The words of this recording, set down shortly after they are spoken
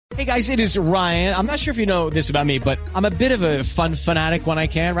Hey guys, it is Ryan. I'm not sure if you know this about me, but I'm a bit of a fun fanatic when I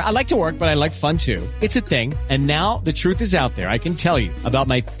can. I like to work, but I like fun too. It's a thing. And now the truth is out there. I can tell you about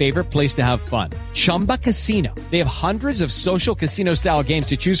my favorite place to have fun. Chumba Casino. They have hundreds of social casino style games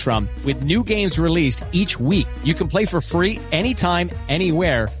to choose from with new games released each week. You can play for free anytime,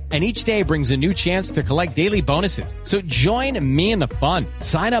 anywhere. And each day brings a new chance to collect daily bonuses. So join me in the fun.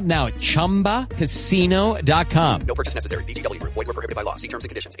 Sign up now at ChumbaCasino.com. No purchase necessary. VGW Group. Void where prohibited by law. See terms and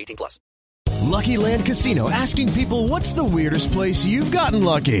conditions. 18+. Lucky Land Casino, asking people, what's the weirdest place you've gotten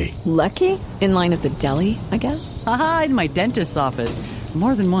lucky? Lucky? In line at the deli, I guess? Aha, in my dentist's office.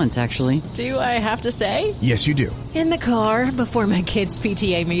 More than once, actually. Do I have to say? Yes, you do. In the car before my kids'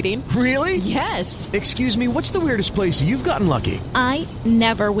 PTA meeting. Really? Yes. Excuse me, what's the weirdest place you've gotten lucky? I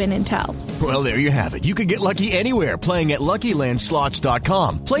never win and tell. Well, there you have it. You can get lucky anywhere, playing at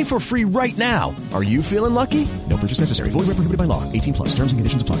LuckyLandSlots.com. Play for free right now. Are you feeling lucky? No purchase necessary. Void where prohibited by law. 18+. Terms and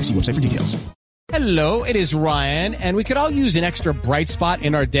conditions apply. See website for details. Hello, it is Ryan, and we could all use an extra bright spot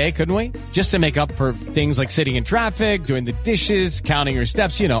in our day, couldn't we? Just to make up for things like sitting in traffic, doing the dishes, counting your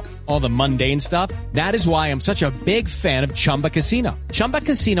steps, you know, all the mundane stuff. That is why I'm such a big fan of Chumba Casino. Chumba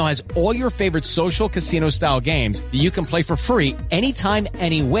Casino has all your favorite social casino-style games that you can play for free anytime,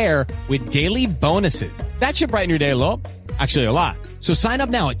 anywhere with daily bonuses. That should brighten your day a little. Actually, a lot. So sign up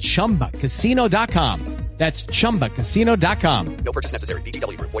now at ChumbaCasino.com. That's ChumbaCasino.com. No purchase necessary.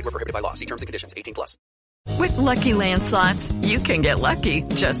 VGW Group. Void where prohibited by law. See terms and conditions. 18+. With Lucky Land Slots, you can get lucky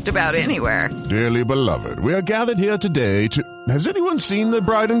just about anywhere. Dearly beloved, we are gathered here today to... Has anyone seen the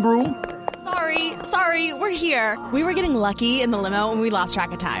bride and groom? Sorry, we're here. We were getting lucky in the limo and we lost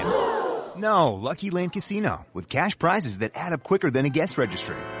track of time. No, Lucky Land Casino, with cash prizes that add up quicker than a guest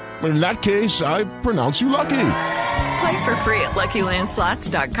registry. In that case, I pronounce you lucky. Play for free at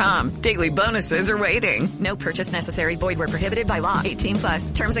LuckyLandSlots.com. Daily bonuses are waiting. No purchase necessary. Void where prohibited by law.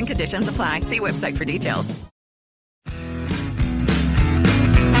 18+. Terms and conditions apply. See website for details.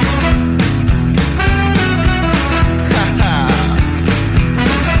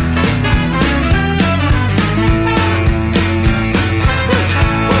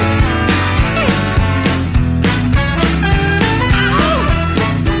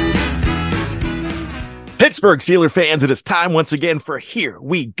 Pittsburgh Steelers fans, it is time once again for Here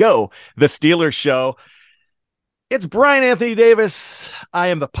We Go, the Steelers Show. It's Brian Anthony Davis. I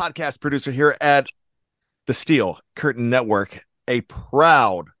am the podcast producer here at the Steel Curtain Network, a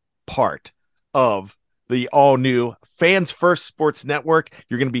proud part of the all-new Fans First Sports Network.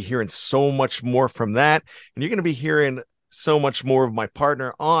 You're going to be hearing so much more from that, and you're going to be hearing so much more of my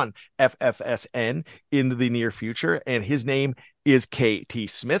partner on FFSN in the near future, and his name is KT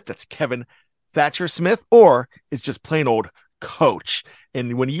Smith. That's Kevin Thatcher Smith, or is just plain old Coach.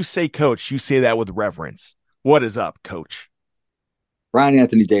 And when you say Coach, you say that with reverence. What is up, Coach? Brian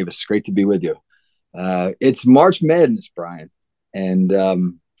Anthony Davis, great to be with you. It's March Madness, Brian. And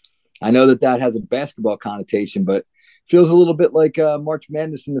I know that has a basketball connotation, but feels a little bit like March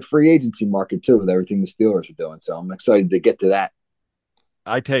Madness in the free agency market, too, with everything the Steelers are doing. So I'm excited to get to that.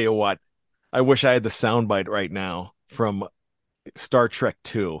 I tell you what, I wish I had the soundbite right now from Star Trek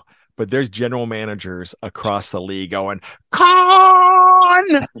 2. But there's general managers across the league going,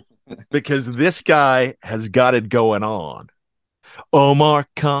 Con! Because this guy has got it going on. Omar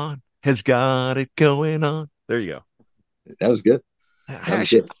Khan has got it going on. There you go. That was good. I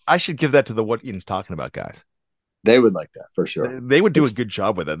should give that to the What Ian's talking about guys. They would like that for sure. They would do a good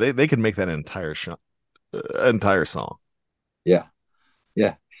job with it. They could make that an entire song. Yeah.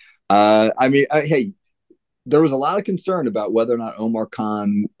 Hey, there was a lot of concern about whether or not Omar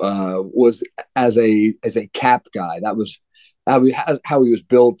Khan was as a cap guy. That was how he was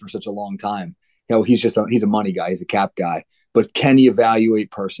billed for such a long time. You know, he's a money guy. He's a cap guy. But can he evaluate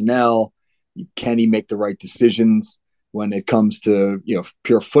personnel? Can he make the right decisions when it comes to,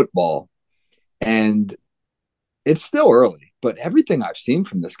 pure football? And it's still early, but everything I've seen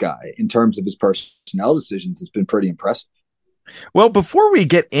from this guy in terms of his personnel decisions has been pretty impressive. Well, before we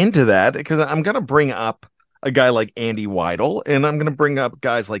get into that, because I'm going to bring up a guy like Andy Weidel, and I'm going to bring up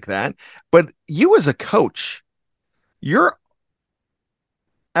guys like that. But you as a coach, you're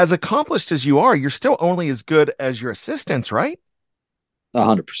as accomplished as you are, you're still only as good as your assistants, right?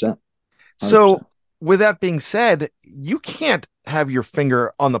 100%. So with that being said, you can't have your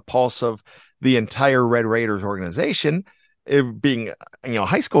finger on the pulse of the entire Red Raiders organization, it being a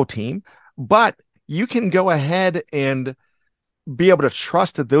high school team, but you can go ahead and be able to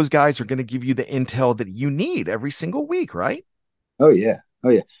trust that those guys are going to give you the intel that you need every single week, right? Oh yeah.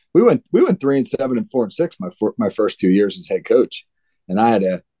 We went 3-7 and 4-6 my first 2 years as head coach, and I had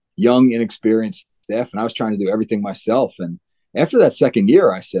a young, inexperienced staff, and I was trying to do everything myself. And After that second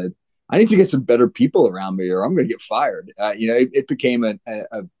year, I said, I need to get some better people around me or I'm going to get fired. It became a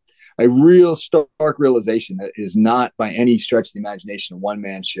real stark realization that it is not by any stretch of the imagination a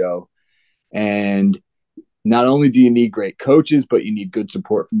one-man show. And not only do you need great coaches, but you need good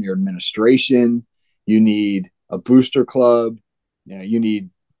support from your administration. You need a booster club. You need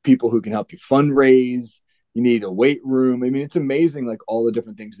people who can help you fundraise. You need a weight room. I mean, it's amazing, like all the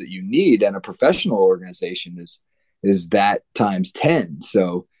different things that you need. And a professional organization is that times 10.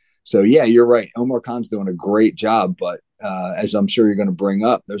 So yeah, you're right. Omar Khan's doing a great job, but as I'm sure you're going to bring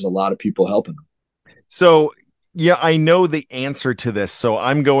up, there's a lot of people helping him. So yeah, I know the answer to this, so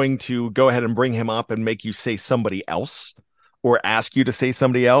I'm going to go ahead and bring him up and make you say somebody else or ask you to say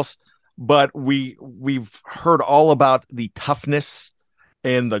somebody else. But we've heard all about the toughness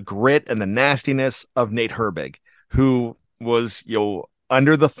and the grit and the nastiness of Nate Herbig, who was,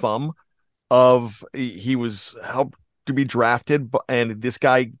 under the thumb of, he was helped to be drafted, and this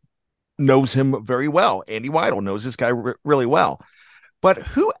guy knows him very well. Andy Weidel knows this guy really well. But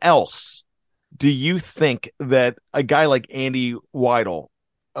who else do you think that a guy like Andy Weidel,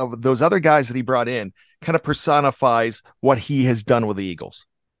 of those other guys that he brought in, kind of personifies what he has done with the Eagles?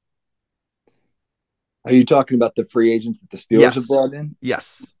 Are you talking about the free agents that the Steelers have brought in?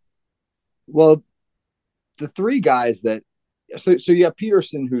 Yes. Well, the three guys that so you have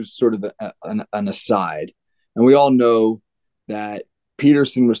Peterson, who's sort of an aside, and we all know that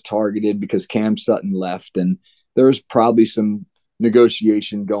Peterson was targeted because Cam Sutton left, and there was probably some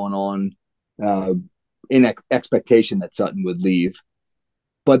negotiation going on in expectation that Sutton would leave.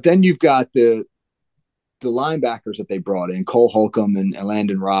 But then you've got the linebackers that they brought in, Cole Holcomb and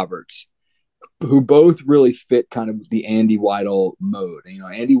Landon Roberts, who both really fit kind of the Andy Weidel mode.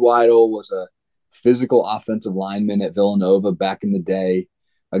 Andy Weidel was a physical offensive lineman at Villanova back in the day,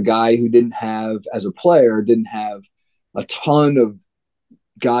 a guy who didn't have a ton of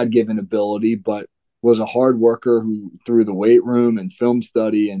God-given ability, but was a hard worker who, through the weight room and film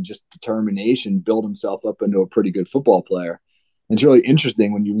study and just determination, built himself up into a pretty good football player. And it's really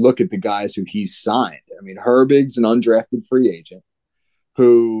interesting when you look at the guys who he's signed. I mean, Herbig's an undrafted free agent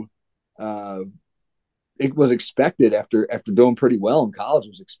who it was expected after doing pretty well in college,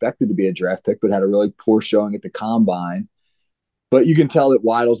 was expected to be a draft pick, but had a really poor showing at the combine. But you can tell that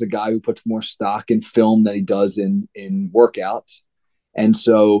Weidel's a guy who puts more stock in film than he does in workouts. And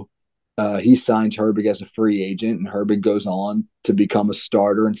so he signs Herbig as a free agent, and Herbig goes on to become a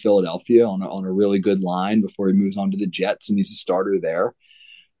starter in Philadelphia on a really good line before he moves on to the Jets, and he's a starter there.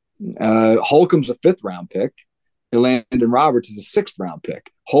 Holcomb's a 5th round pick. Landon Roberts is a 6th round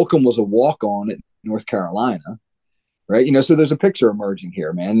pick. Holcomb was a walk-on at North Carolina, right? So there's a picture emerging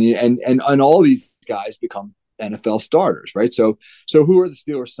here, man. And all these guys become NFL starters, right? So who are the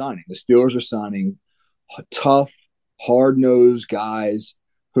Steelers signing? The Steelers are signing tough, hard-nosed guys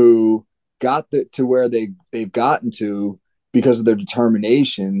who got to where they've gotten to because of their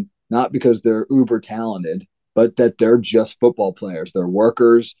determination, not because they're uber talented, but that they're just football players. They're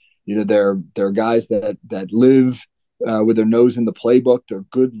workers. They're guys that live with their nose in the playbook. They're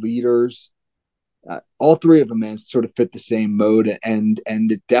good leaders. All three of them, man, sort of fit the same mode, and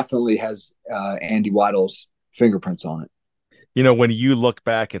it definitely has Andy Weidel's fingerprints on it. When you look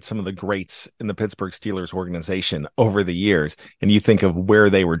back at some of the greats in the Pittsburgh Steelers organization over the years, and you think of where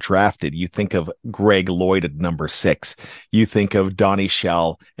they were drafted, you think of Greg Lloyd at number 6. You think of Donnie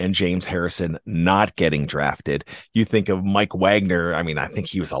Shell and James Harrison not getting drafted. You think of Mike Wagner. I mean, I think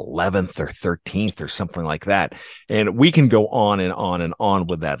he was 11th or 13th or something like that. And we can go on and on and on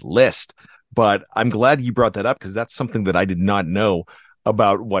with that list. But I'm glad you brought that up, because that's something that I did not know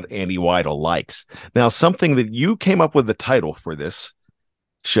about what Andy Weidel likes. Now, something that you came up with the title for this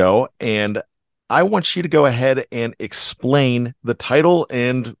show, and I want you to go ahead and explain the title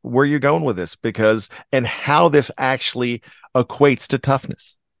and where you're going with this, and how this actually equates to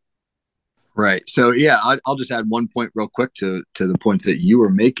toughness. Right. So, yeah, I'll just add one point real quick to the points that you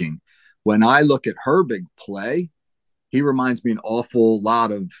were making. When I look at Herbig play, he reminds me an awful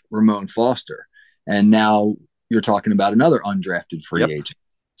lot of Ramon Foster. And now you're talking about another undrafted free agent.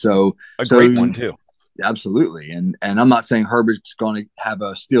 So a great one too. Absolutely. And I'm not saying Herbert's going to have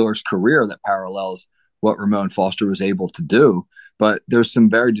a Steelers career that parallels what Ramon Foster was able to do, but there's some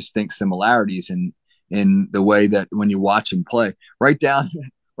very distinct similarities in the way that when you watch him play, right down to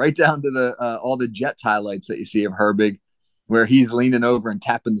the all the Jets highlights that you see of Herbig, where he's leaning over and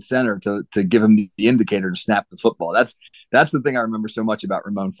tapping the center to give him the indicator to snap the football. That's the thing I remember so much about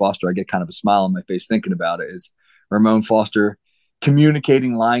Ramon Foster. I get kind of a smile on my face thinking about it, is Ramon Foster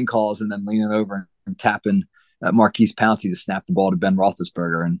communicating line calls and then leaning over and tapping Marquise Pouncey to snap the ball to Ben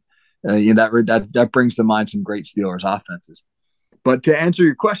Roethlisberger. And that brings to mind some great Steelers offenses. But to answer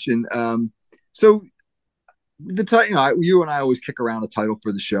your question, so the title, you and I always kick around a title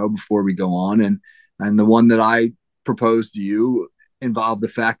for the show before we go on, and the one that I proposed to you involved the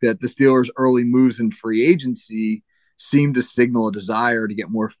fact that the Steelers' early moves in free agency seemed to signal a desire to get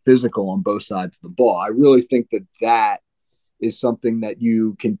more physical on both sides of the ball. I really think that is something that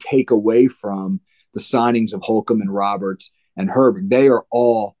you can take away from the signings of Holcomb and Roberts and Herbig. They are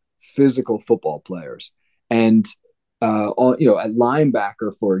all physical football players. And, at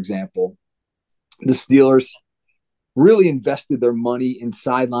linebacker, for example, the Steelers really invested their money in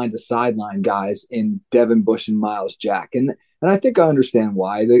sideline to sideline guys in Devin Bush and Miles Jack. And I think I understand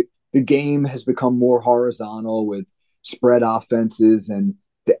why. The game has become more horizontal with spread offenses and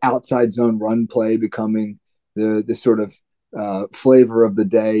the outside zone run play becoming the sort of flavor of the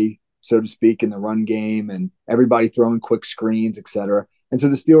day, so to speak, in the run game, and everybody throwing quick screens, etc. And so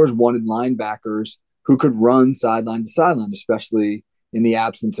the Steelers wanted linebackers who could run sideline to sideline, especially in the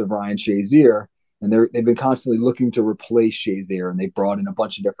absence of Ryan Shazier. And they've been constantly looking to replace Shazier, and they brought in a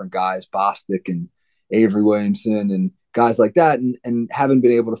bunch of different guys, Bostic and Avery Williamson and guys like that, and haven't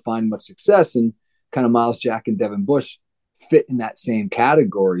been able to find much success. And kind of Miles Jack and Devin Bush fit in that same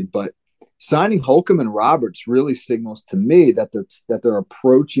category. But signing Holcomb and Roberts really signals to me that they're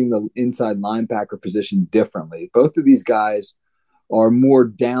approaching the inside linebacker position differently. Both of these guys are more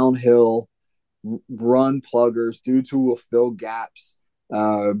downhill run pluggers, dudes who will fill gaps.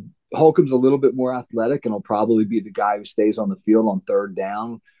 Holcomb's a little bit more athletic and will probably be the guy who stays on the field on third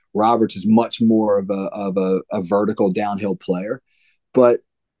down. Roberts is much more of a vertical downhill player. But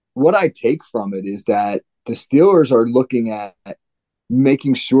what I take from it is that the Steelers are looking at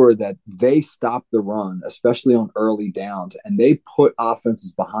making sure that they stop the run, especially on early downs, and they put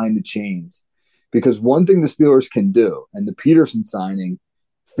offenses behind the chains. Because one thing the Steelers can do, and the Peterson signing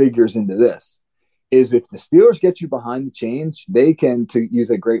figures into this, is if the Steelers get you behind the chains, they can, to use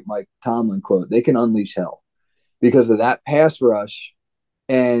a great Mike Tomlin quote, they can unleash hell because of that pass rush.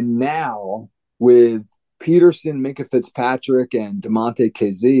 And now with Peterson, Minka Fitzpatrick, and DeMonte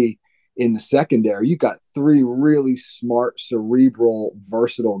Kazee in the secondary, you got three really smart, cerebral,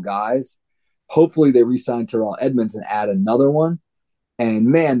 versatile guys. Hopefully they re-sign Terrell Edmonds and add another one. And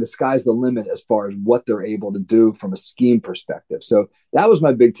man, the sky's the limit as far as what they're able to do from a scheme perspective. So that was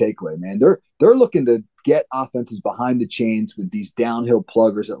my big takeaway, man. They're looking to get offenses behind the chains with these downhill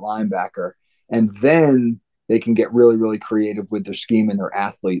pluggers at linebacker, and then they can get really, really creative with their scheme and their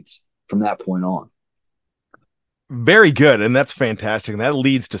athletes from that point on. Very good. And that's fantastic. And that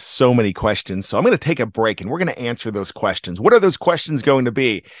leads to so many questions. So I'm going to take a break and we're going to answer those questions. What are those questions going to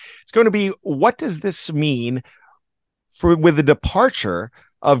be? It's going to be, what does this mean with the departure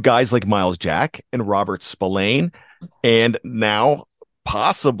of guys like Miles Jack and Robert Spillane, and now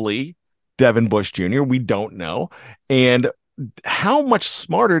possibly Devin Bush Jr.? We don't know. And how much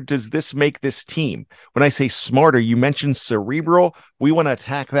smarter does this make this team? When I say smarter, you mentioned cerebral. We want to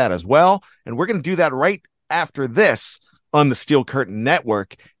attack that as well. And we're going to do that right after this on the Steel Curtain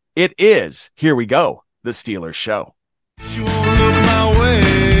Network. It is, here we go, the Steelers Show. You won't look my way.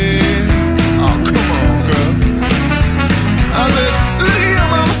 Oh, come on, girl. I said, look here,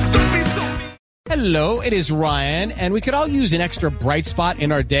 mama, don't be so mean. Hello, it is Ryan, and we could all use an extra bright spot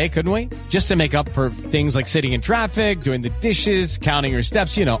in our day, couldn't we? Just to make up for things like sitting in traffic, doing the dishes, counting your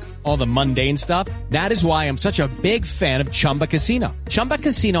steps, all the mundane stuff. That is why I'm such a big fan of Chumba Casino. Chumba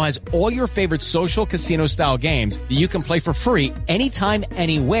Casino has all your favorite social casino-style games that you can play for free anytime,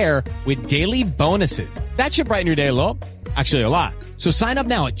 anywhere with daily bonuses. That should brighten your day a little. Actually, a lot. So sign up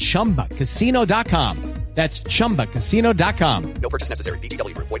now at ChumbaCasino.com. That's ChumbaCasino.com. No purchase necessary.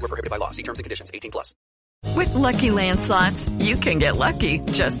 VGW Group. Void where prohibited by law. See terms and conditions. 18+. With Lucky Land Slots, you can get lucky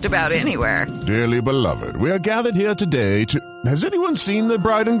just about anywhere. Dearly beloved, we are gathered here today to... Has anyone seen the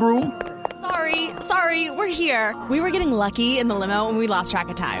bride and groom? Sorry, we're here. We were getting lucky in the limo and we lost track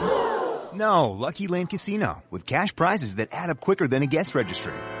of time. No, Lucky Land Casino, with cash prizes that add up quicker than a guest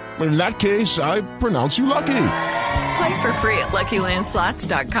registry. In that case, I pronounce you lucky. Play for free at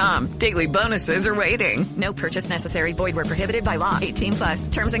LuckyLandSlots.com. Daily bonuses are waiting. No purchase necessary. Void where prohibited by law.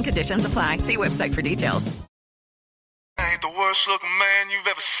 18+. Terms and conditions apply. See website for details. I ain't the worst looking man you've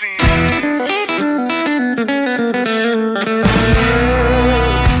ever seen.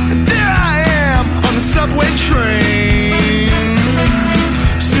 And there I am on the subway train,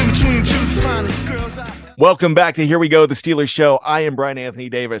 sitting between two finest girls I... Welcome back to Here We Go, the Steelers Show. I am Brian Anthony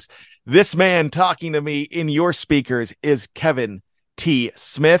Davis. This man talking to me in your speakers is Kevin T.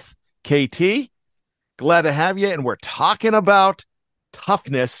 Smith. KT, glad to have you. And we're talking about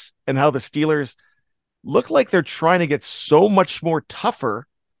toughness and how the Steelers look like they're trying to get so much more tougher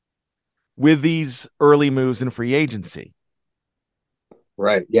with these early moves in free agency.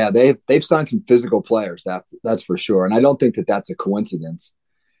 Right. Yeah, they've signed some physical players. That's for sure. And I don't think that that's a coincidence.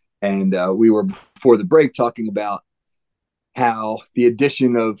 And we were before the break talking about how the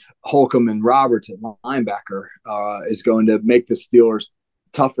addition of Holcomb and Roberts at linebacker is going to make the Steelers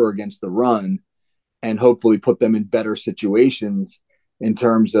tougher against the run and hopefully put them in better situations in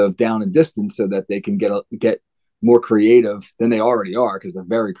terms of down and distance so that they can get more creative than they already are, because they're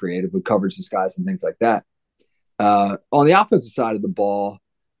very creative with coverage disguise and things like that. On the offensive side of the ball,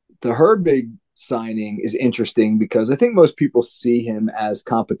 the Herbig signing is interesting because I think most people see him as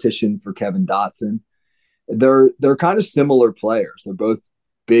competition for Kevin Dotson. They're kind of similar players. They're both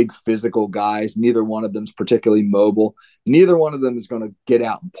big physical guys. Neither one of them is particularly mobile. Neither one of them is going to get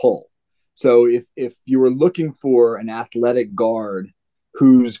out and pull. So if you were looking for an athletic guard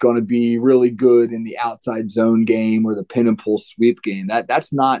who's going to be really good in the outside zone game or the pin and pull sweep game,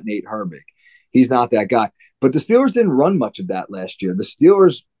 that's not Nate Herbig. He's not that guy. But the Steelers didn't run much of that last year. The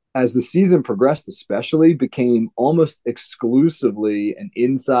Steelers, as the season progressed especially, became almost exclusively an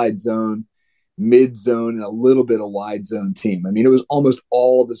inside zone, mid zone, and a little bit of wide zone team. I mean, it was almost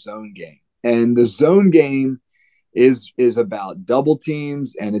all the zone game. And the zone game is about double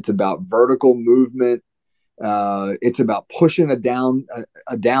teams, and it's about vertical movement. It's about pushing a down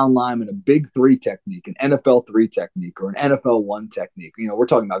lineman, a big three technique, an NFL 3 technique, or an NFL 1 technique. You know, we're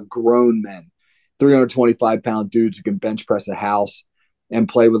talking about grown men, 325-pound dudes who can bench press a house and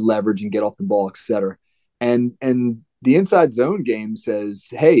play with leverage and get off the ball, etc. And the inside zone game says,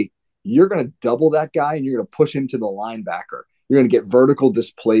 hey, you're going to double that guy and you're going to push him to the linebacker. You're going to get vertical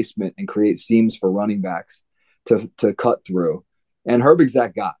displacement and create seams for running backs to cut through. And Herbig's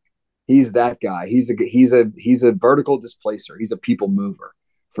that guy. He's that guy. He's a vertical displacer. He's a people mover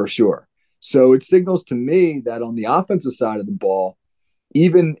for sure. So it signals to me that on the offensive side of the ball,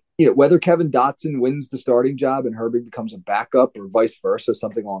 even whether Kevin Dotson wins the starting job and Herbig becomes a backup or vice versa,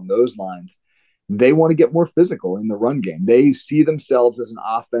 something along those lines, they want to get more physical in the run game. They see themselves as an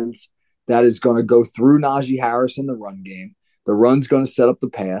offense that is going to go through Najee Harris in the run game. The run's going to set up the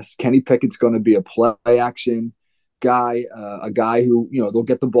pass. Kenny Pickett's going to be a play action guy, a guy who, they'll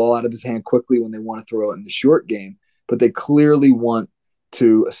get the ball out of his hand quickly when they want to throw it in the short game, but they clearly want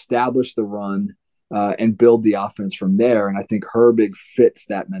to establish the run and build the offense from there. And I think Herbig fits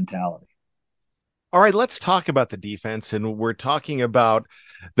that mentality. All right, let's talk about the defense. And we're talking about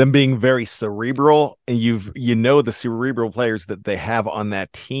them being very cerebral, and the cerebral players that they have on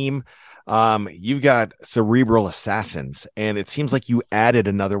that team. You've got cerebral assassins, and it seems like you added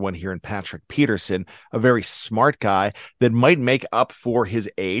another one here in Patrick Peterson, a very smart guy that might make up for his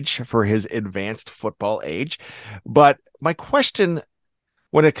age, for his advanced football age. But my question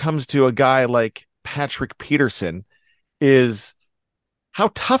when it comes to a guy like Patrick Peterson is,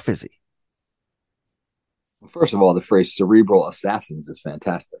 how tough is he? First of all, the phrase cerebral assassins is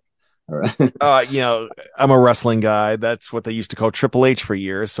fantastic. All right. I'm a wrestling guy. That's what they used to call Triple H for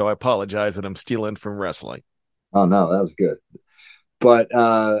years. So I apologize that I'm stealing from wrestling. Oh, no, that was good. But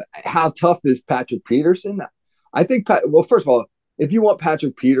how tough is Patrick Peterson? I think, first of all, if you want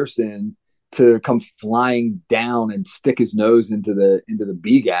Patrick Peterson to come flying down and stick his nose into the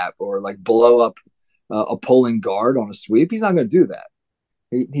B gap or like blow up a pulling guard on a sweep, he's not going to do that.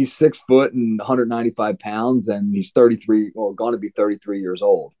 He's 6 foot and 195 pounds, and he's going to be 33 years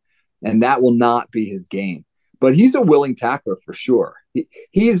old. And that will not be his game. But he's a willing tackler for sure.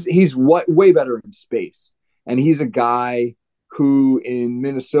 He's way better in space. And he's a guy who in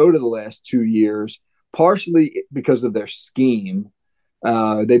Minnesota the last 2 years, partially because of their scheme,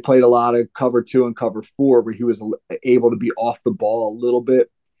 they played a lot of cover 2 and cover 4, where he was able to be off the ball a little bit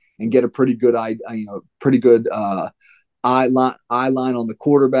and get a pretty good eye line on the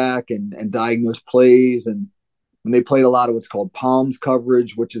quarterback and diagnose plays. And they played a lot of what's called palms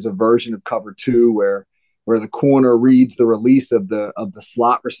coverage, which is a version of cover 2 where the corner reads the release of the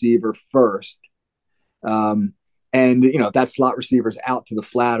slot receiver first. And if that slot receiver's out to the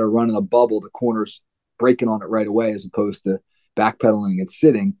flat or running a bubble, the corner's breaking on it right away as opposed to backpedaling and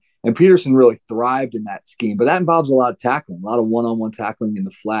sitting. And Peterson really thrived in that scheme, but that involves a lot of tackling, a lot of one-on-one tackling in the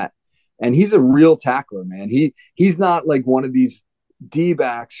flat. And he's a real tackler, man. He's not like one of these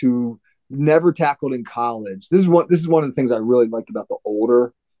D-backs who never tackled in college. This is one of the things I really liked about the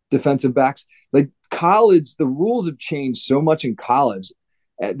older defensive backs. Like college, the rules have changed so much in college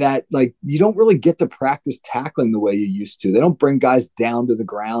that like you don't really get to practice tackling the way you used to. They don't bring guys down to the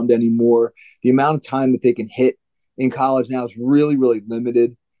ground anymore. The amount of time that they can hit in college now is really, really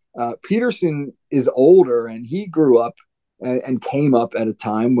limited. Peterson is older, and he grew up and came up at a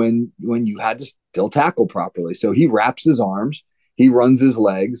time when you had to still tackle properly. So he wraps his arms, he runs his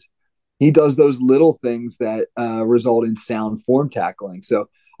legs, He does those little things that result in sound form tackling. So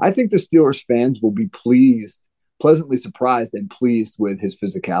I think the Steelers fans will be pleasantly surprised and pleased with his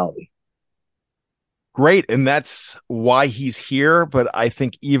physicality. Great. And that's why he's here. But I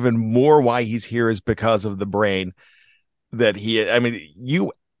think even more why he's here is because of the brain that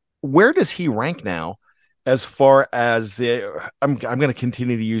where does he rank now as far as I'm going to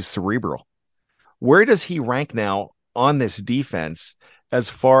continue to use cerebral. Where does he rank now on this defense as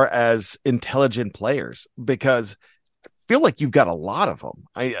far as intelligent players? Because I feel like you've got a lot of them.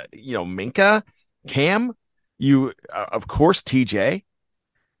 Minka, Cam, of course, TJ,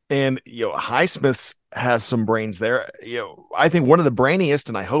 and Highsmith has some brains there. I think one of the brainiest,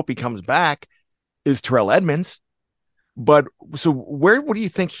 and I hope he comes back, is Terrell Edmonds. But so what do you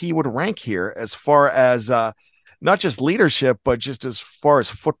think he would rank here as far as not just leadership, but just as far as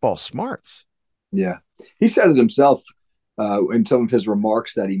football smarts? Yeah, he said it himself in some of his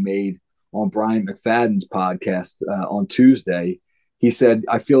remarks that he made on Brian McFadden's podcast on Tuesday. He said,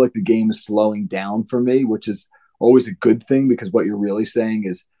 I feel like the game is slowing down for me, which is always a good thing, because what you're really saying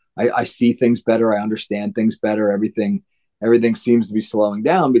is I see things better. I understand things better. Everything seems to be slowing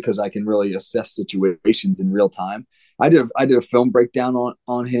down because I can really assess situations in real time. I did a film breakdown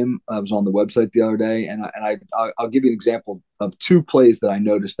on him. I was on the website the other day, and I'll give you an example of two plays that I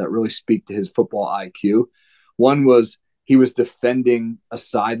noticed that really speak to his football IQ. One was he was defending a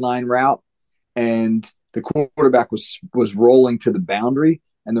sideline route, and the quarterback was rolling to the boundary,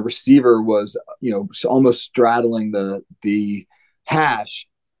 and the receiver was almost straddling the hash.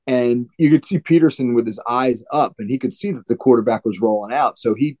 And you could see Peterson with his eyes up, and he could see that the quarterback was rolling out.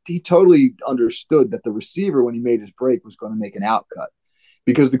 So he totally understood that the receiver, when he made his break, was going to make an out cut,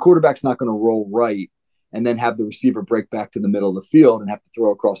 because the quarterback's not going to roll right and then have the receiver break back to the middle of the field and have to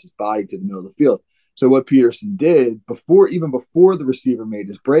throw across his body to the middle of the field. So what Peterson did before the receiver made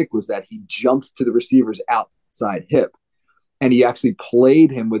his break was that he jumped to the receiver's outside hip, and he actually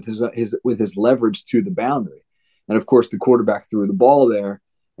played him with his leverage to the boundary. And of course, the quarterback threw the ball there,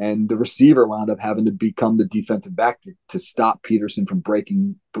 and the receiver wound up having to become the defensive back to stop Peterson from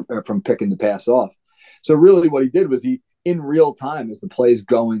picking the pass off. So really what he did was he, in real time, as the play is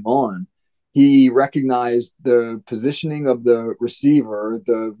going on, he recognized the positioning of the receiver,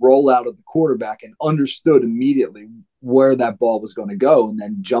 the rollout of the quarterback, and understood immediately where that ball was going to go, and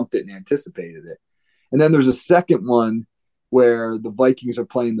then jumped it and anticipated it. And then there's a second one where the Vikings are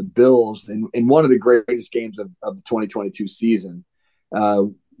playing the Bills in one of the greatest games of the 2022 season,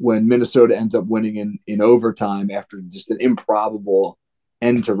 when Minnesota ends up winning in overtime after just an improbable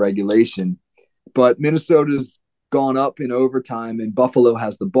end to regulation. But Minnesota's gone up in overtime, and Buffalo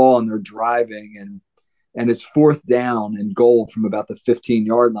has the ball, and they're driving, and it's 4th down and goal from about the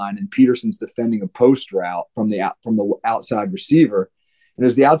 15-yard line, and Peterson's defending a post route from the outside receiver. And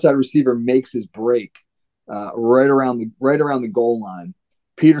as the outside receiver makes his break right around the goal line,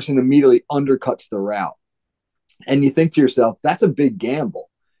 Peterson immediately undercuts the route. And you think to yourself, that's a big gamble,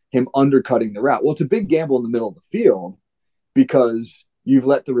 him undercutting the route. Well, it's a big gamble in the middle of the field, because you've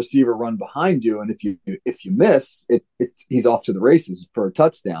let the receiver run behind you, and if you miss, he's off to the races for a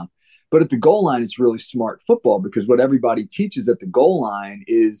touchdown. But at the goal line, it's really smart football, because what everybody teaches at the goal line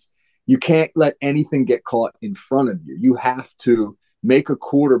is you can't let anything get caught in front of you. You have to make a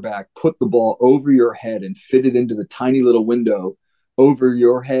quarterback put the ball over your head and fit it into the tiny little window over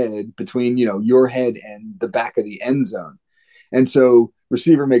your head, between your head and the back of the end zone. And so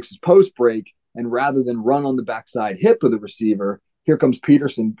receiver makes his post break, and rather than run on the backside hip of the receiver, here comes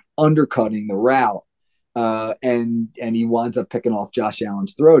Peterson undercutting the route, and he winds up picking off Josh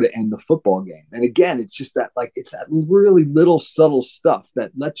Allen's throw to end the football game. And again, it's just that it's that really little subtle stuff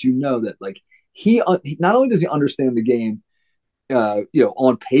that lets you know that he not only does he understand the game,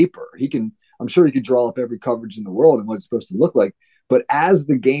 on paper, I'm sure he could draw up every coverage in the world and what it's supposed to look like. But as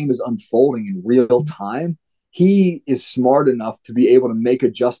the game is unfolding in real time, he is smart enough to be able to make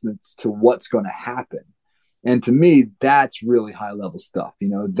adjustments to what's going to happen. And to me, that's really high level stuff.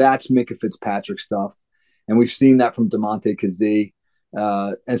 That's Minka Fitzpatrick stuff. And we've seen that from DeMonte Kazee.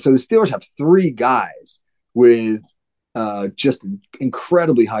 And so the Steelers have 3 guys with just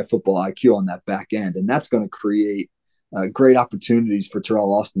incredibly high football IQ on that back end. And that's going to create great opportunities for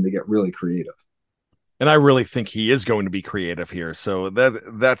Terrell Austin to get really creative. And I really think he is going to be creative here. So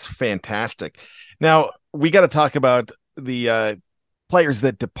that's fantastic. Now, we got to talk about the players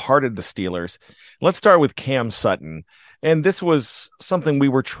that departed the Steelers. Let's start with Cam Sutton. And this was something we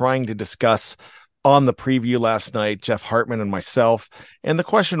were trying to discuss on the preview last night, Jeff Hartman and myself. And the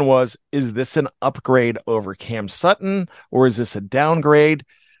question was, is this an upgrade over Cam Sutton, or is this a downgrade?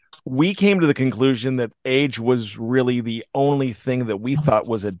 we came to the conclusion that age was really the only thing that we thought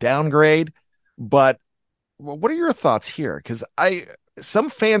was a downgrade. But what are your thoughts here? Because some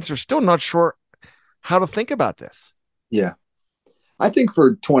fans are still not sure how to think about this. Yeah. I think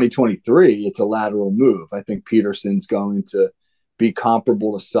for 2023, it's a lateral move. I think Peterson's going to be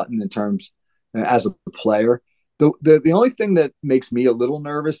comparable to Sutton in terms as a player. The only thing that makes me a little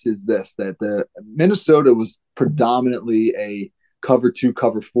nervous is this, that the Minnesota was predominantly a cover 2,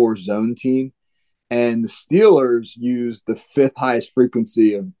 cover 4 zone team. And the Steelers used the 5th highest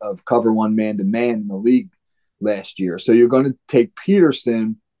frequency of cover 1 man-to-man in the league last year. So you're going to take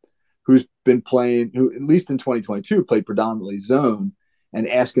Peterson, who's been playing, who at least in 2022 played predominantly zone, and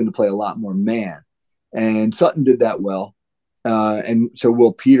ask him to play a lot more man. And Sutton did that well. And so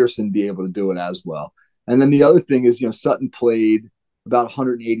will Peterson be able to do it as well? And then the other thing is, Sutton played about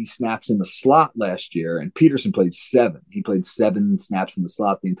 180 snaps in the slot last year, and Peterson played 7. He played 7 snaps in the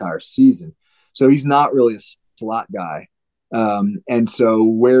slot the entire season. So he's not really a slot guy. And so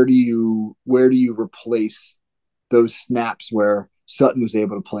where do you replace those snaps where Sutton was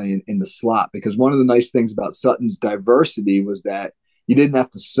able to play in the slot? Because one of the nice things about Sutton's diversity was that you didn't have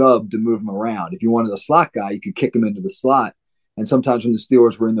to sub to move him around. If you wanted a slot guy, you could kick him into the slot. And sometimes when the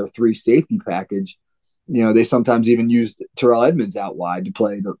Steelers were in their 3 safety package, they sometimes even used Terrell Edmonds out wide to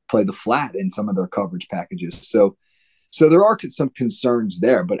play the flat in some of their coverage packages. So there are some concerns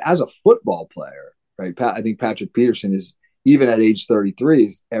there. But as a football player, right, I think Patrick Peterson is, even at age 33,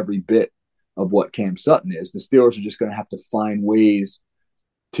 is every bit of what Cam Sutton is. The Steelers are just going to have to find ways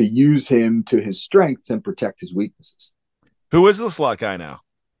to use him to his strengths and protect his weaknesses. Who is the slot guy now?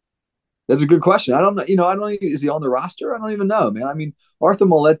 That's a good question. I don't know. I don't even, is he on the roster? I don't even know, man. I mean, Arthur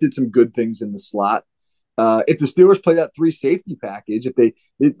Millette did some good things in the slot. If the Steelers play that 3 safety package,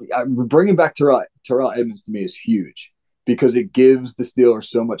 bringing back Terrell Edmonds to me is huge because it gives the Steelers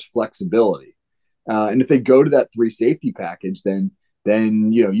so much flexibility. And if they go to that 3 safety package, then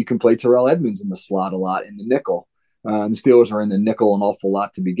you can play Terrell Edmonds in the slot a lot in the nickel. And the Steelers are in the nickel an awful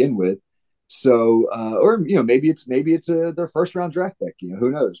lot to begin with. So, maybe it's their 1st round draft pick.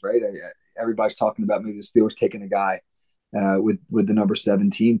 Who knows, right? Everybody's talking about maybe the Steelers taking a guy with the number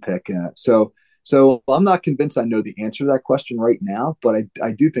 17 pick. So I'm not convinced I know the answer to that question right now, but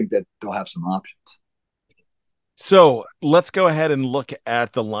I do think that they'll have some options. So let's go ahead and look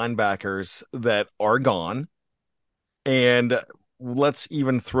at the linebackers that are gone. And let's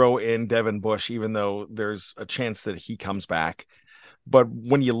even throw in Devin Bush, even though there's a chance that he comes back. But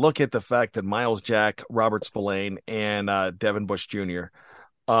when you look at the fact that Miles Jack, Robert Spillane, and Devin Bush Jr.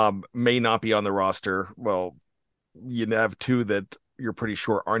 May not be on the roster, well, you have 2 that you're pretty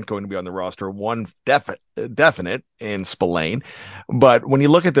sure aren't going to be on the roster. One definite in Spillane. But when you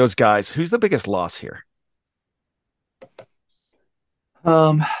look at those guys, who's the biggest loss here?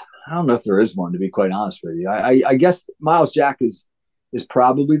 I don't know if there is one, to be quite honest with you. I guess Miles Jack is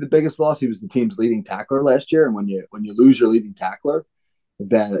probably the biggest loss. He was the team's leading tackler last year, and when you lose your leading tackler,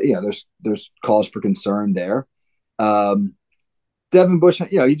 then there's cause for concern there. Devin Bush,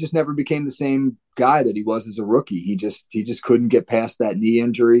 he just never became the same guy that he was as a rookie. He just couldn't get past that knee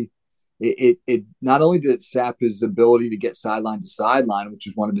injury. It not only did it sap his ability to get sideline to sideline, which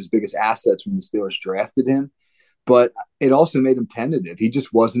was one of his biggest assets when the Steelers drafted him, but it also made him tentative. He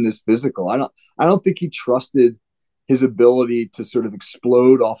just wasn't as physical. I don't think he trusted his ability to sort of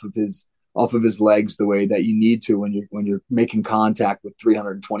explode off of his legs the way that you need to when you're making contact with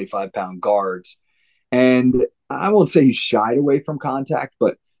 325-pound guards. And I won't say he shied away from contact,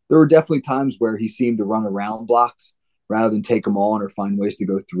 but there were definitely times where he seemed to run around blocks rather than take them on or find ways to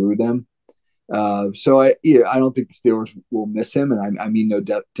go through them. So I don't think the Steelers will miss him, and I mean no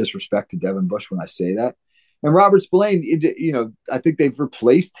disrespect to Devin Bush when I say that. And Robert Spillane, I think they've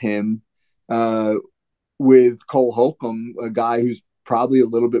replaced him with Cole Holcomb, a guy who's probably a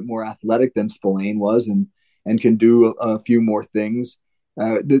little bit more athletic than Spillane was and can do a few more things.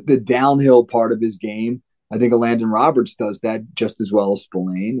 The downhill part of his game, I think Landon Roberts does that just as well as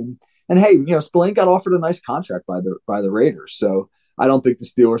Spillane. And hey, Spillane got offered a nice contract by the Raiders, so I don't think the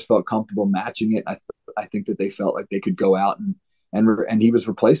Steelers felt comfortable matching it. I think that they felt like they could go out and he was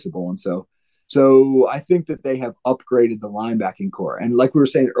replaceable, and so I think that they have upgraded the linebacking core. And like we were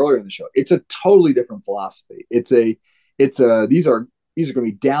saying earlier in the show, it's a totally different philosophy. These are going to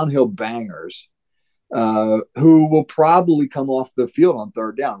be downhill bangers who will probably come off the field on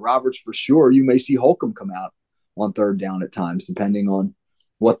 3rd down. Roberts for sure. You may see Holcomb come out on 3rd down at times, depending on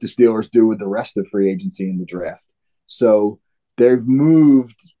what the Steelers do with the rest of free agency in the draft. So they've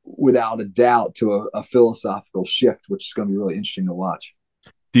moved without a doubt to a philosophical shift, which is going to be really interesting to watch.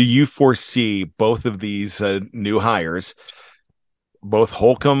 Do you foresee both of these new hires both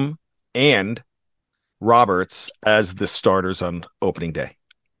Holcomb and Roberts as the starters on opening day.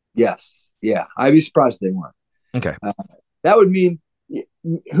 Yes. Yeah. I'd be surprised if they weren't. Okay. That would mean,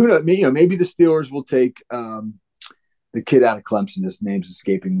 who knows, maybe the Steelers will take the kid out of Clemson. His name's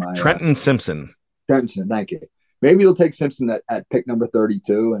escaping my Trenton Simpson. Trenton, thank you. Maybe they'll take Simpson at pick number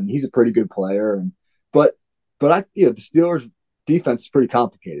 32, and he's a pretty good player. But the Steelers defense is pretty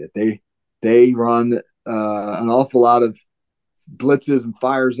complicated. They run an awful lot of blitzes and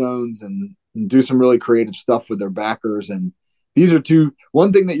fire zones and do some really creative stuff with their backers. And these are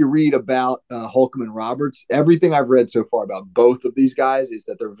one thing that you read about Holcomb and Roberts, everything I've read so far about both of these guys is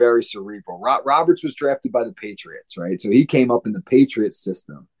that they're very cerebral. Roberts was drafted by the Patriots, right? So he came up in the Patriots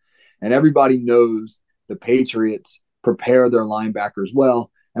system, and everybody knows the Patriots prepare their linebackers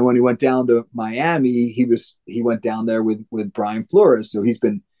well. And when he went down to Miami, he went down there with Brian Flores. So he's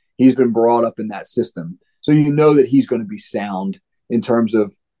been brought up in that system. So you know that he's going to be sound in terms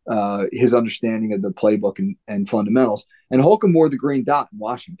of his understanding of the playbook and fundamentals. And Holcomb wore the green dot in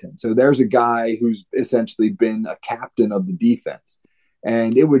Washington. So there's a guy who's essentially been a captain of the defense.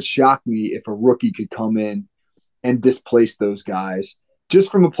 And it would shock me if a rookie could come in and displace those guys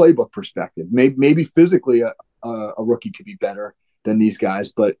just from a playbook perspective. Maybe physically a rookie could be better than these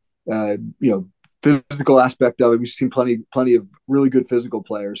guys, but physical aspect of it, we've seen plenty of really good physical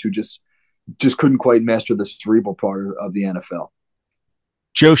players who just couldn't quite master the cerebral part of the NFL.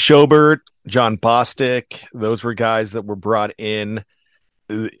 Joe Schobert, John Bostic, those were guys that were brought in.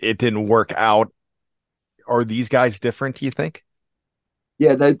 It didn't work out. Are these guys different, do you think?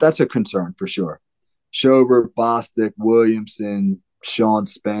 Yeah, that's a concern for sure. Schobert, Bostic, Williamson, Sean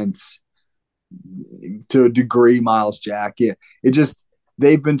Spence, to a degree, Miles Jack. Yeah,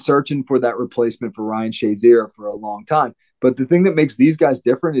 they've been searching for that replacement for Ryan Shazier for a long time. But the thing that makes these guys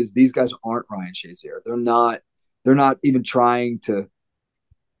different is these guys aren't Ryan Shazier. They're not even trying to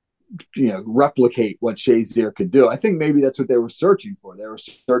replicate what Shazier could do. I think maybe that's what they were searching for. They were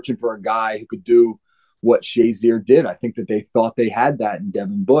searching for a guy who could do what Shazier did. I think that they thought they had that in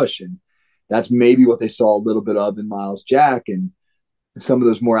Devin Bush, and that's maybe what they saw a little bit of in Miles Jack and some of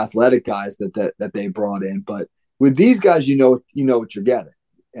those more athletic guys that they brought in. But with these guys, you know what you're getting,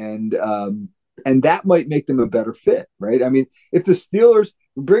 and that might make them a better fit, right? I mean, if the Steelers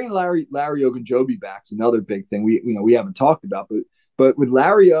bringing Larry Ogunjobi back is another big thing we haven't talked about, but with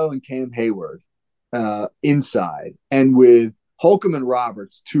Larry O and Cam Hayward inside, and with Holcomb and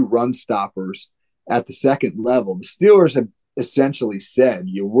Roberts, two run stoppers at the second level, the Steelers have essentially said,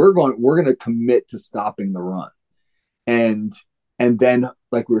 we're going to commit to stopping the run, and then,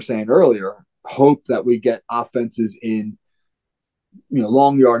 like we were saying earlier, hope that we get offenses in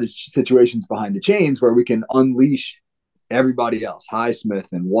long yardage situations behind the chains where we can unleash everybody else,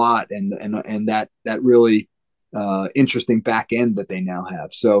 Highsmith and Watt, and that really interesting back end that they now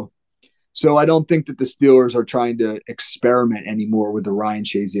have. So I don't think that the Steelers are trying to experiment anymore with the Ryan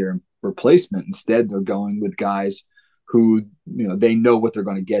Shazier replacement. Instead, they're going with guys who they know what they're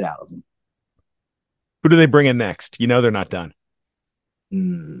going to get out of them. Who do they bring in next? They're not done.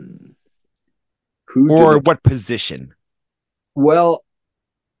 What position? Well,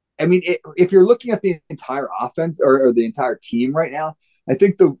 I mean, if you're looking at the entire offense or the entire team right now, I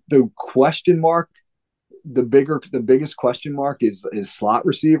think the question mark, the biggest question mark is slot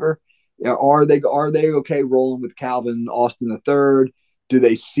receiver. Are they okay rolling with Calvin Austin III? Do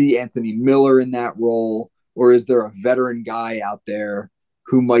they see Anthony Miller in that role, or is there a veteran guy out there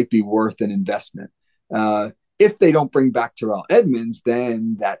who might be worth an investment? If they don't bring back Terrell Edmonds,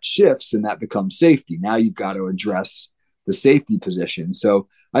 then that shifts and that becomes safety. Now you've got to address the safety position. So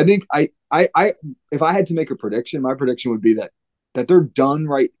I think if I had to make a prediction, my prediction would be that they're done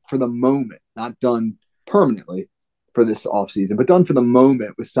right for the moment, not done permanently for this offseason, but done for the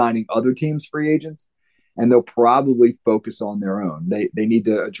moment with signing other teams' free agents. And they'll probably focus on their own. They need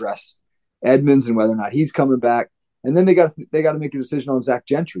to address Edmonds and whether or not he's coming back. And then they got to make a decision on Zach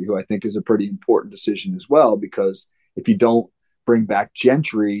Gentry, who I think is a pretty important decision as well, because if you don't bring back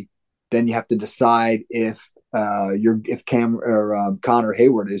Gentry, then you have to decide if Connor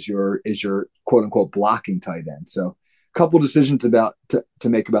Hayward is your quote unquote blocking tight end. So a couple decisions to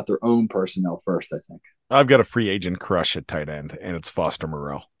make about their own personnel first, I think. I've got a free agent crush at tight end, and it's Foster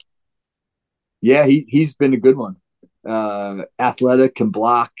Moreau. Yeah, he's been a good one. Athletic, can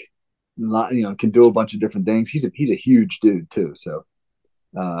block, can do a bunch of different things. He's a huge dude too. So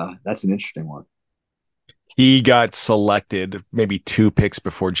that's an interesting one. He got selected maybe 2 picks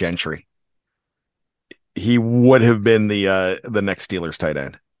before Gentry. He would have been the next Steelers tight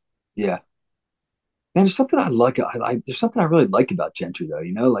end. Yeah. Man, there's something I like. There's something I really like about Gentry,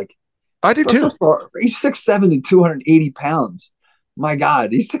 though. Like I do too. He's 6'7" and 280 pounds. my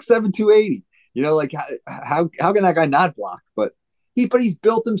God, he's 6'7", 280. You know, like how can that guy not block? But he's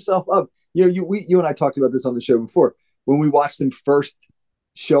built himself up. You know, you and I talked about this on the show before when we watched him first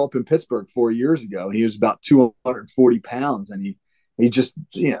show up in Pittsburgh 4 years ago, and he was about 240 pounds, and he just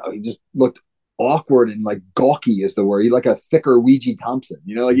looked awkward and like gawky is the word. He like a thicker Ouija Thompson,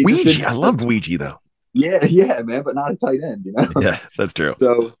 you know, like Ouija. I loved Ouija though. Yeah, man, but not a tight end, you know. Yeah, that's true.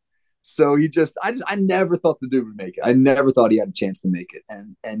 So I never thought the dude would make it. I never thought he had a chance to make it,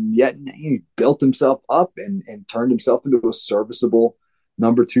 and yet he built himself up and turned himself into a serviceable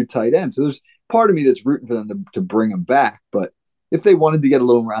number 2 tight end. So there's part of me that's rooting for them to bring him back, but if they wanted to get a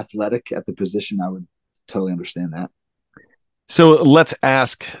little more athletic at the position, I would totally understand that. So let's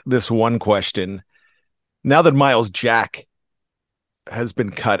ask this one question. Now that Miles Jack has been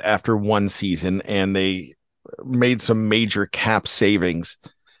cut after one season and they made some major cap savings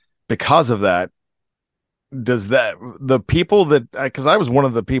because of that, does that the people that, because I was one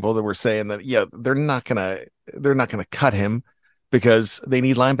of the people that were saying that, yeah, they're not gonna cut him because they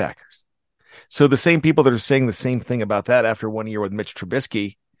need linebackers. So the same people that are saying the same thing about that after 1 year with Mitch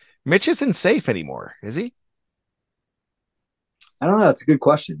Trubisky, Mitch isn't safe anymore, is he? I don't know. It's a good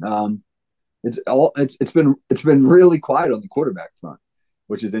question. It's been really quiet on the quarterback front,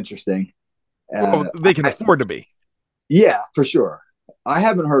 which is interesting. Well, they can afford to be. Yeah, for sure. I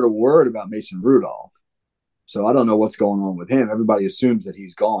haven't heard a word about Mason Rudolph, so I don't know what's going on with him. Everybody assumes that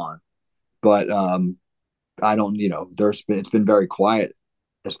he's gone, but I don't. You know, it's been very quiet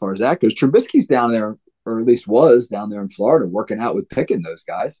as far as that goes. Trubisky's down there, or at least was down there in Florida, working out with Pickett and those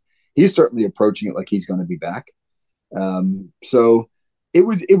guys. He's certainly approaching it like he's going to be back. So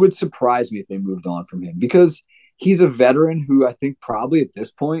it would surprise me if they moved on from him, because he's a veteran who I think probably at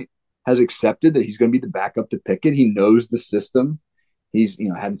this point has accepted that he's going to be the backup to Pickett. He knows the system. He's,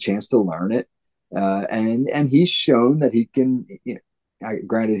 had a chance to learn it. And he's shown that he can,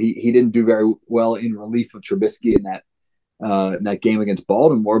 granted, he didn't do very well in relief of Trubisky in that game against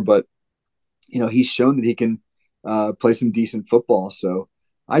Baltimore, but he's shown that he can play some decent football. So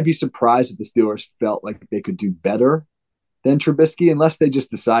I'd be surprised if the Steelers felt like they could do better than Trubisky, unless they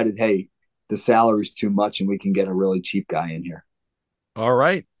just decided, hey, the salary's too much and we can get a really cheap guy in here. All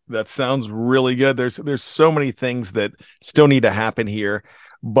right. That sounds really good. There's so many things that still need to happen here,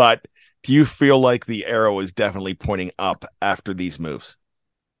 but do you feel like the arrow is definitely pointing up after these moves?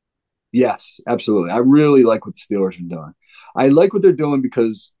 Yes, absolutely. I really like what the Steelers are doing. I like what they're doing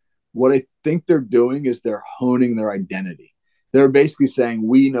because what I think they're doing is they're honing their identity. They're basically saying,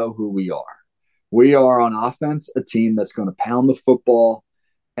 we know who we are. We are on offense, a team that's going to pound the football,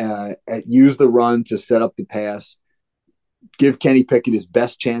 use the run to set up the pass, give Kenny Pickett his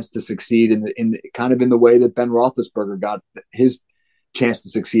best chance to succeed in the way that Ben Roethlisberger got his chance to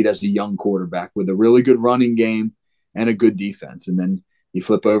succeed as a young quarterback, with a really good running game and a good defense. And then you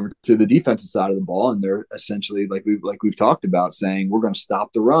flip over to the defensive side of the ball, and they're essentially, like we've talked about, saying, we're going to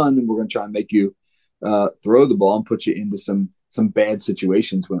stop the run and we're going to try and make you throw the ball and put you into some bad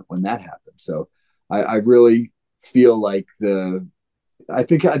situations when that happens. So I really feel like I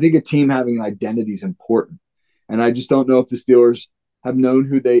think a team having an identity is important. And I just don't know if the Steelers have known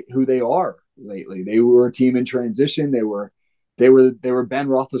who they are lately. They were a team in transition. They were Ben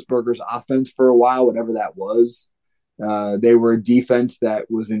Roethlisberger's offense for a while, whatever that was. They were a defense that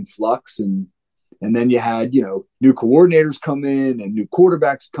was in flux, and then you had new coordinators come in and new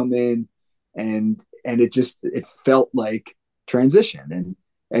quarterbacks come in, and it felt like transition.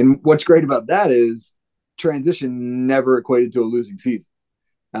 And what's great about that is transition never equated to a losing season.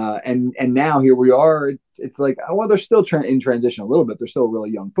 And now here we are. It's like, well, they're still in transition a little bit. They're still a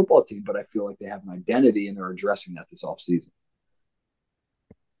really young football team, but I feel like they have an identity and they're addressing that this offseason.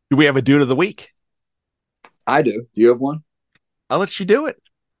 Do we have a dude of the week? I do. Do you have one? I'll let you do it.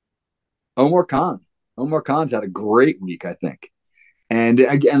 Omar Khan. Omar Khan's had a great week, I think. And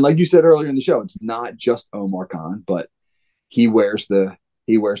again, like you said earlier in the show, it's not just Omar Khan, but he wears the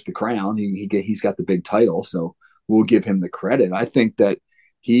crown. He's got the big title, so we'll give him the credit. I think that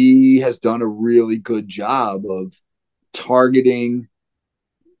he has done a really good job of targeting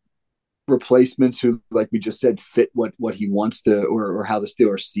replacements who, like we just said, fit what he wants to, or how the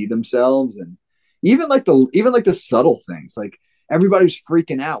Steelers see themselves. And even like the subtle things, like everybody was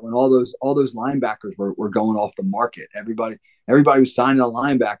freaking out when all those linebackers were going off the market. Everybody was signing a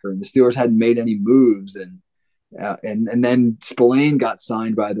linebacker, and the Steelers hadn't made any moves. And then Spillane got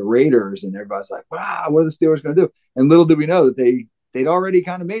signed by the Raiders, and everybody's like, wow, what are the Steelers going to do? And little did we know that they'd already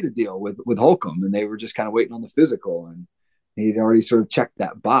kind of made a deal with Holcomb, and they were just kind of waiting on the physical, and he'd already sort of checked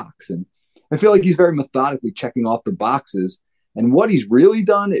that box. And I feel like he's very methodically checking off the boxes. And what he's really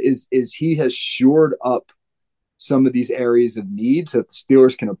done is he has shored up some of these areas of need so that the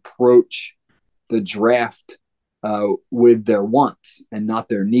Steelers can approach the draft with their wants and not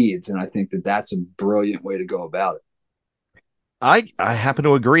their needs. And I think that that's a brilliant way to go about it. I happen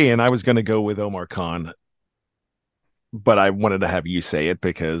to agree, and I was going to go with Omar Khan, but I wanted to have you say it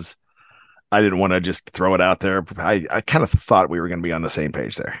because I didn't want to just throw it out there. I kind of thought we were going to be on the same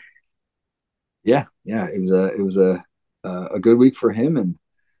page there. Yeah. It was a good week for him, and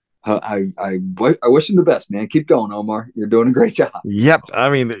I wish him the best, man. Keep going, Omar. You're doing a great job. Yep. I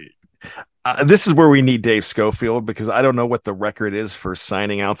mean, this is where we need Dave Schofield, because I don't know what the record is for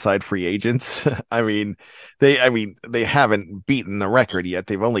signing outside free agents. They haven't beaten the record yet.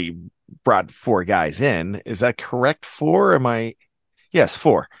 They've only brought 4 guys in. Is that correct? 4? Yes,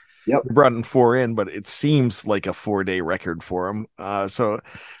 4. Yep. They brought in 4 in, but it seems like a 4-day record for them. So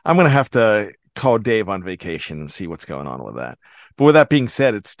I'm going to have to call Dave on vacation and see what's going on with that. But with that being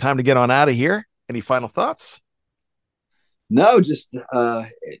said, it's time to get on out of here. Any final thoughts? No, just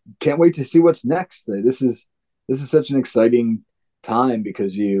can't wait to see what's next. This is such an exciting time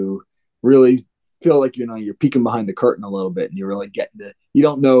because you really feel like you're peeking behind the curtain a little bit, and you're really getting to. You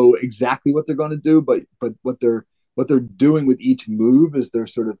don't know exactly what they're going to do, but what they're doing with each move is they're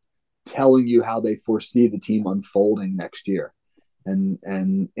sort of telling you how they foresee the team unfolding next year, and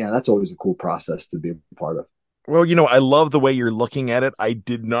that's always a cool process to be a part of. Well, I love the way you're looking at it. I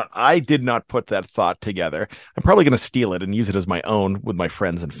did not put that thought together. I'm probably going to steal it and use it as my own with my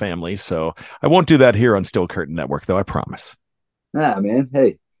friends and family. So I won't do that here on Steel Curtain Network, though. I promise. Man.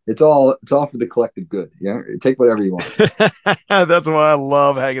 Hey, it's all for the collective good. Yeah. Take whatever you want. That's why I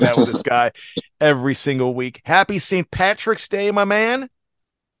love hanging out with this guy every single week. Happy St. Patrick's Day, my man.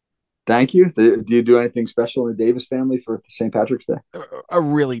 Thank you. Do you do anything special in the Davis family for St. Patrick's Day?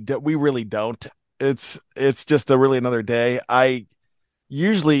 We really don't. It's just really another day. What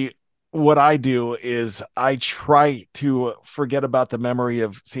I do is I try to forget about the memory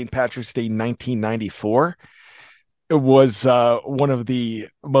of St. Patrick's Day 1994. It was one of the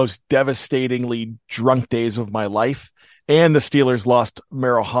most devastatingly drunk days of my life. And the Steelers lost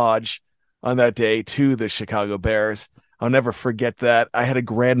Merrill Hodge on that day to the Chicago Bears. I'll never forget that. I had to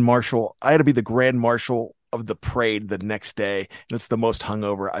be the grand marshal of the parade the next day. And it's the most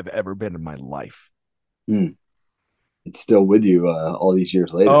hungover I've ever been in my life. It's still with you all these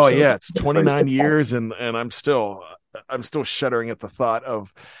years later. Oh, so yeah, it's 29 years, and I'm still shuddering at the thought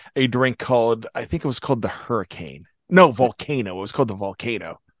of a drink called, I think it was called the Hurricane. No, Volcano. It was called the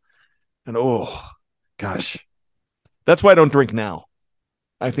Volcano. And oh, gosh. That's why I don't drink now.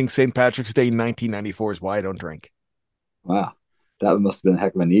 I think St. Patrick's Day 1994 is why I don't drink. Wow. That must have been a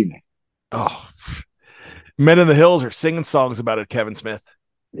heck of an evening. Oh, Men in the Hills are singing songs about it, Kevin Smith.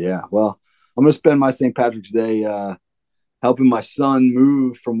 Yeah, well, I'm going to spend my St. Patrick's Day helping my son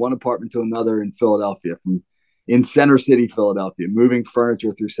move from one apartment to another in Philadelphia, in Center City, Philadelphia, moving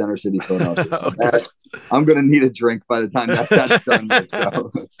furniture through Center City, Philadelphia. Okay. I'm going to need a drink by the time that's done. So.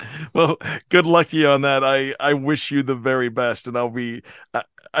 Well, good luck to you on that. I wish you the very best, and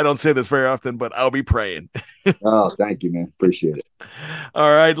I don't say this very often, but I'll be praying. Oh, thank you, man. Appreciate it.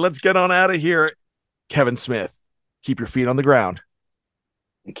 All right, let's get on out of here. Kevin Smith, keep your feet on the ground.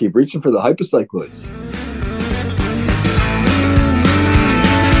 And keep reaching for the hypocycloids.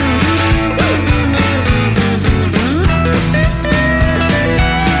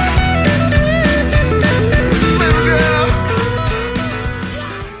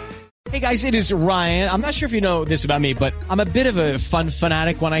 Hey guys, it is Ryan. I'm not sure if you know this about me, but I'm a bit of a fun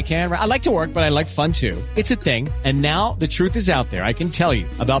fanatic when I can. I like to work, but I like fun too. It's a thing. And now the truth is out there. I can tell you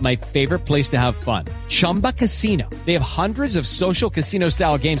about my favorite place to have fun. Chumba Casino. They have hundreds of social casino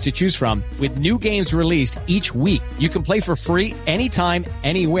style games to choose from with new games released each week. You can play for free anytime,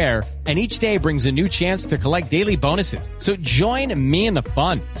 anywhere. And each day brings a new chance to collect daily bonuses. So join me in the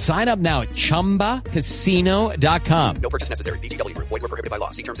fun. Sign up now at ChumbaCasino.com. No purchase necessary. VGW. Void where prohibited by law.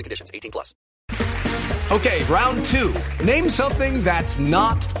 See terms and conditions. 18+. Okay, round 2. Name something that's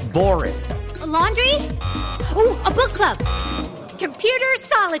not boring. A laundry? Ooh, a book club. Computer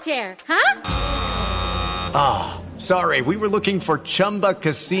solitaire, huh? Ah, oh, sorry. We were looking for Chumba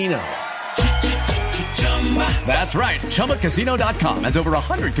Casino. That's right. ChumbaCasino.com has over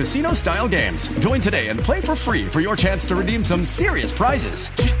 100 casino-style games. Join today and play for free for your chance to redeem some serious prizes.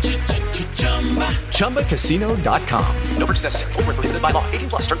 ChumbaCasino.com. No purchase necessary. Void where prohibited by law. 18+.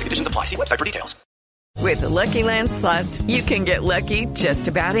 Terms and conditions apply. See website for details. With the Lucky Land Slots, you can get lucky just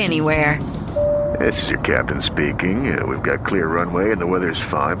about anywhere. This is your captain speaking. We've got clear runway and the weather's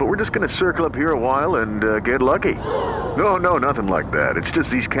fine, but we're just going to circle up here a while and get lucky. No, nothing like that. It's just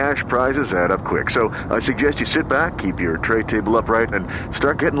these cash prizes add up quick. So I suggest you sit back, keep your tray table upright, and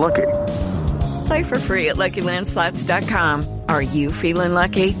start getting lucky. Play for free at LuckyLandSlots.com. Are you feeling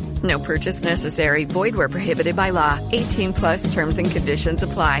lucky? No purchase necessary. Void where prohibited by law. 18+ terms and conditions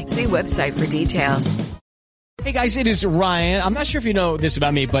apply. See website for details. Hey guys, it is Ryan. I'm not sure if you know this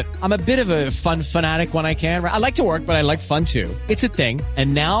about me, but I'm a bit of a fun fanatic when I can. I like to work, but I like fun too. It's a thing.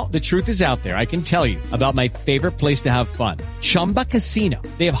 And now the truth is out there. I can tell you about my favorite place to have fun. Chumba Casino.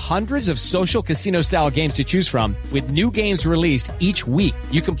 They have hundreds of social casino style games to choose from with new games released each week.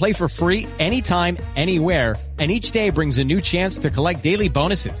 You can play for free anytime, anywhere. And each day brings a new chance to collect daily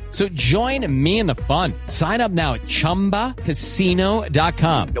bonuses. So join me in the fun. Sign up now at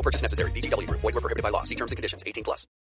ChumbaCasino.com. No purchase necessary. VGW Group. Void where prohibited by law. See terms and conditions. 18+.